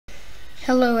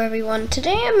Hello everyone,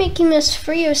 today I'm making this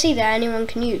free OC that anyone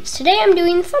can use. Today I'm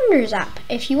doing Thunder's app.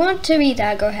 If you want to read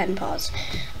that, go ahead and pause.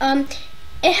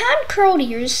 It had curled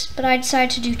ears, but I decided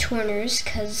to do Torners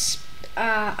because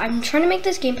I'm trying to make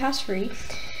this Game Pass free.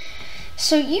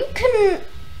 So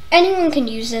anyone can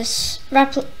use this,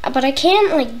 but I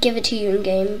can't give it to you in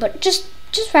game, but just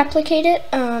replicate it.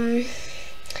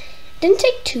 Didn't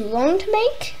take too long to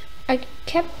make. I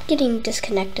kept getting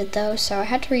disconnected though, so I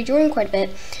had to rejoin quite a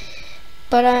bit.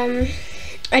 But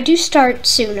I do start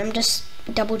soon. I'm just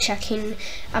double checking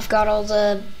I've got all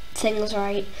the things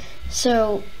right.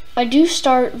 So I do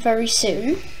start very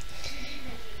soon,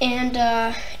 and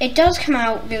it does come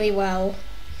out really well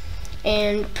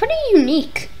and pretty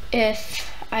unique. To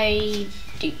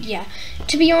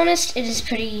be honest, it is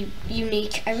pretty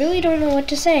unique. I really don't know what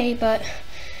to say, but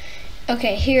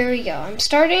okay, here we go. I'm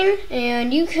starting,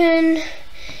 and you can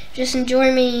just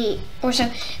enjoy me.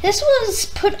 This was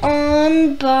put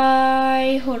on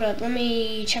by, hold up, let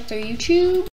me check their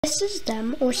YouTube. This is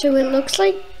them. Also, it looks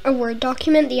like a Word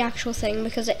document, the actual thing,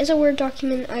 because it is a Word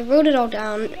document. I wrote it all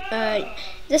down.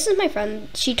 This is my friend.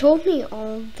 She told me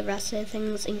all the rest of the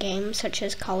things in games, such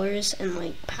as colors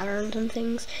and patterns and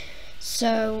things.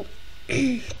 So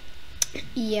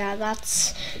yeah,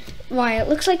 that's why it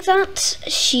looks like that.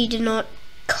 She did not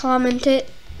comment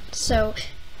it, so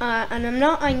and I'm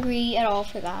not angry at all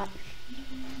for that.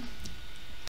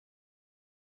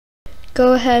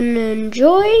 Go ahead and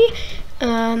enjoy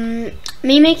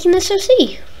me making this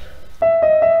OC.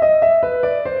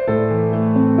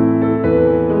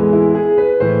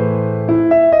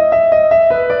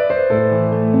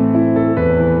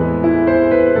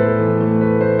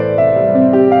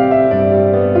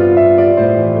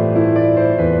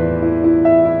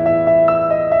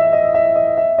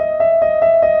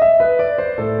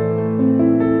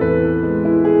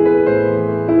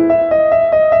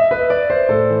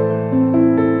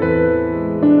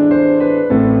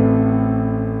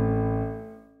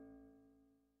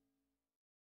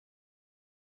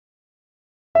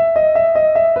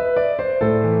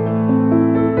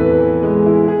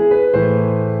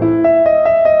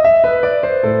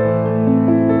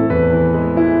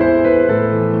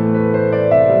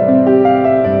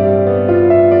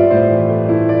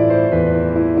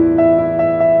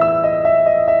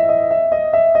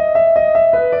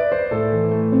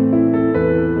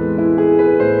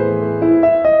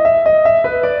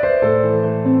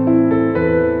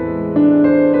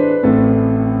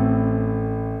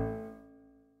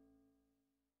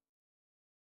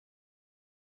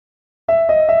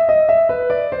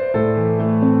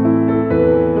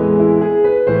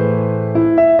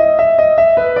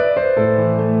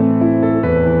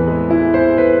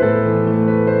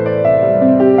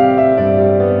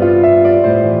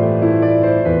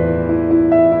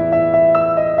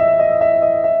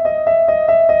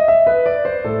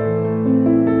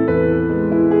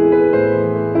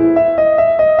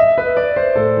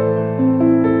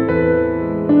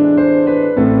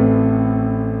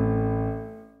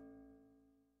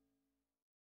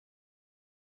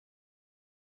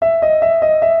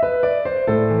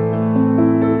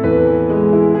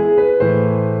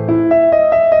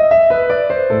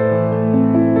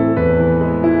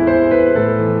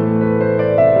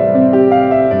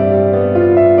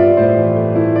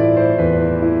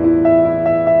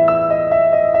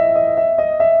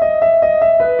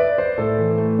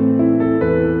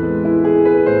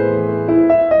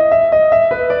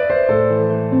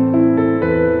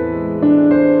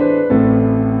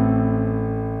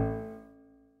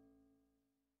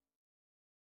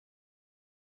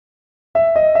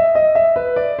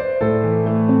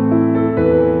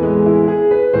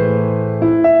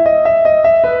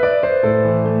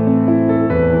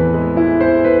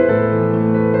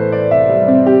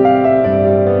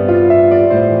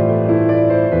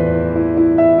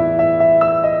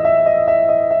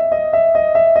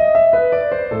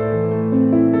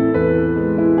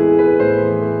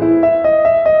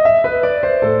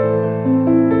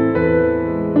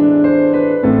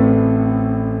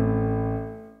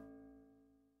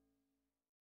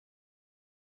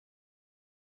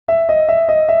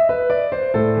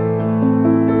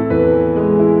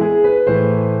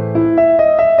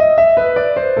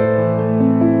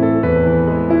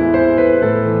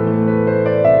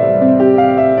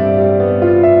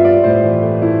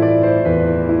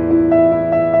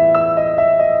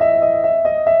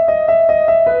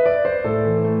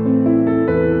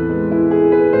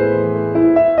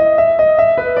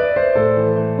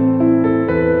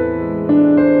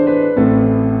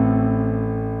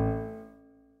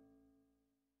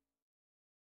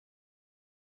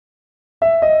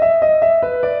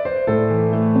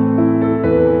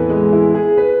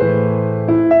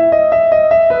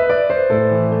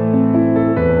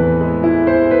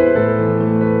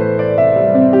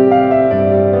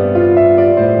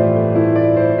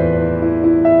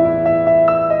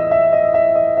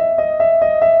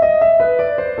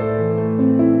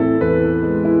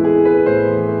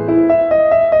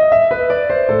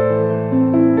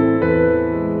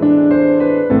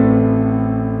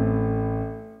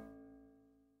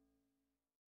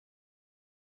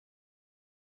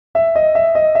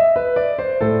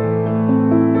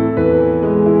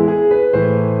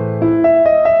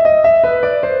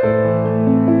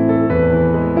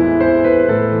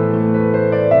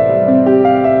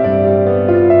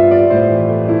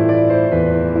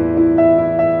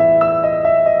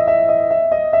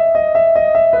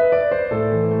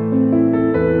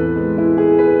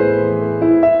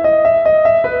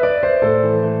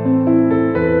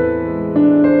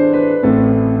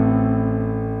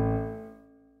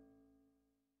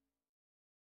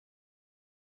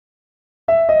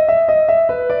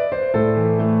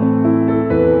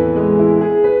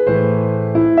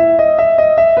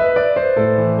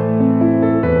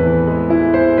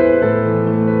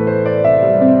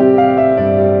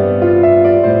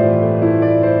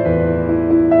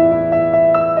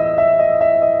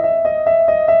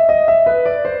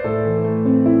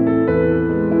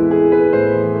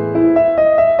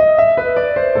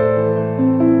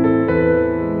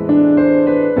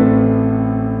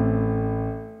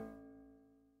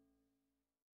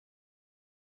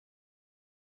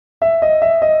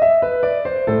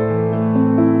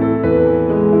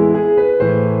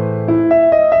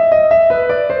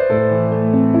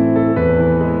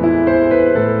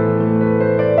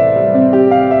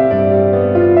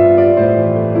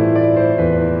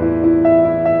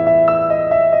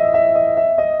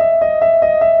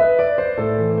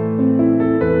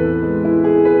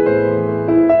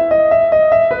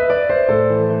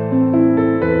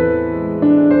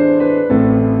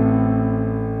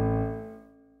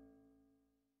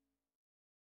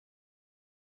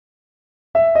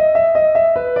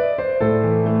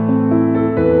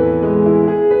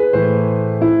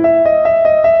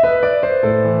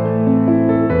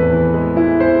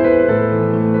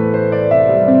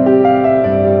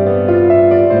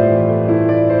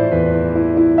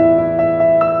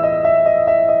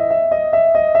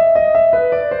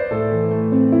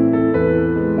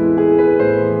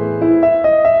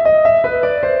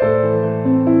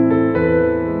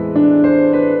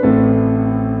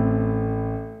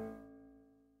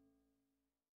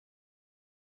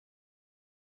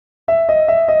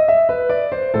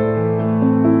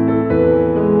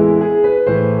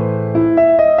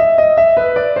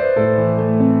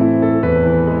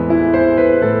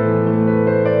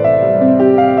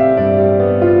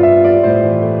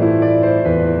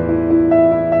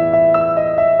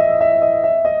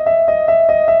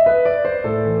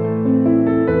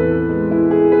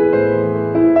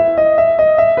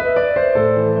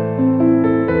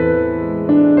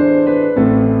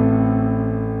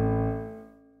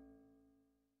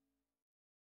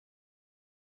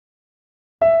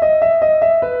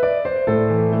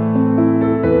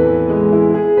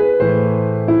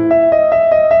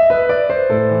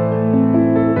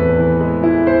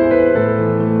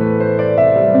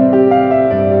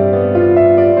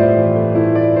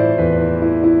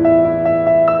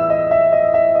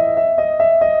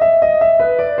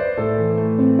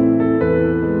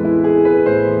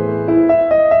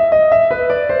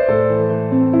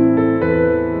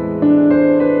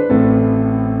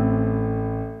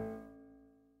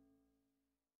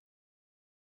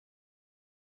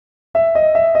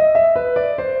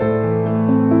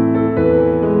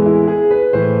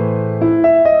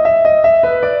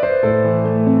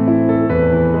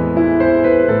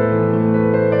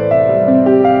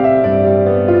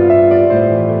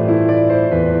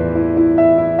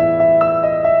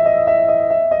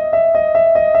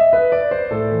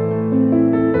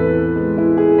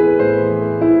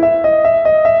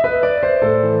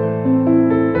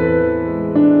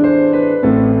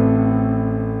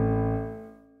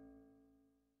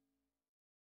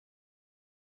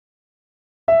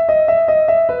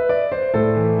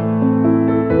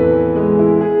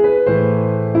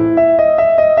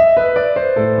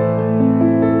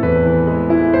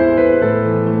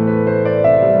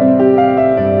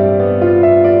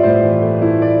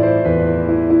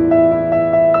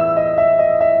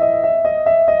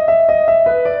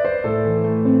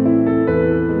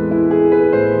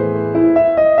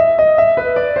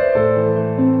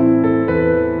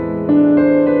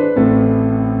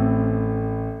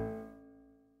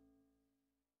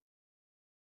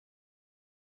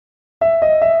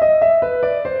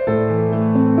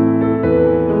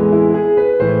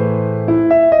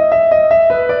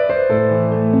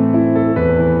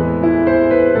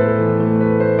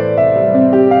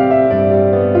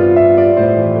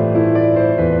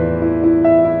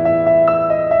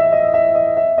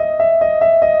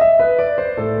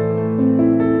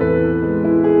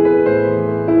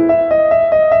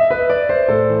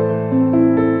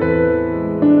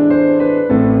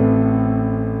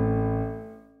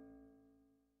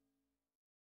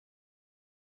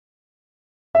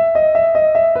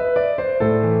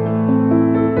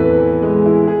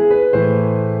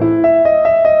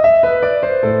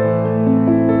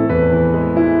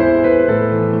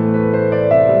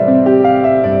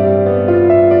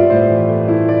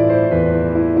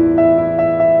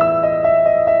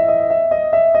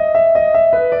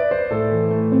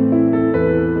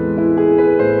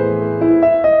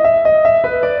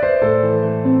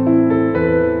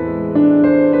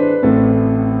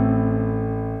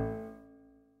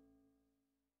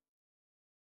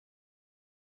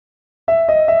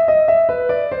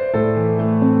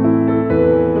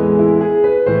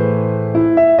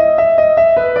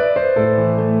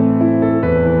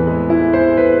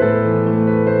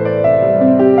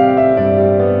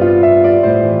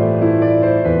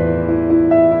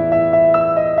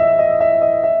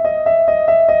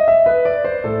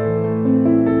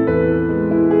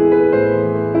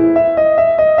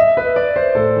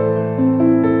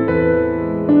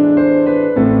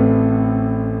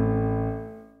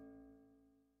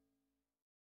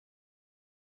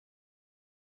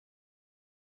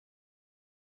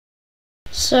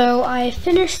 So I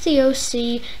finished the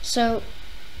OC, so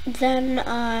then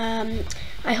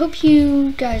I hope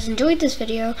you guys enjoyed this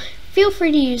video. Feel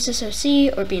free to use this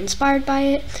OC or be inspired by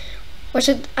it.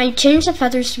 I changed the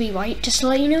feathers to be white, just to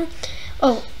let you know.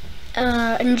 Oh,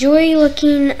 enjoy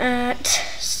looking at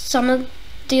some of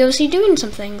the OC doing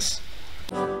some things.